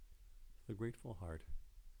The grateful heart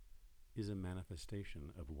is a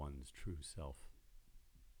manifestation of one's true self.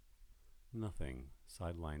 Nothing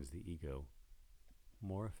sidelines the ego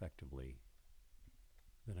more effectively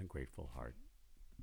than a grateful heart.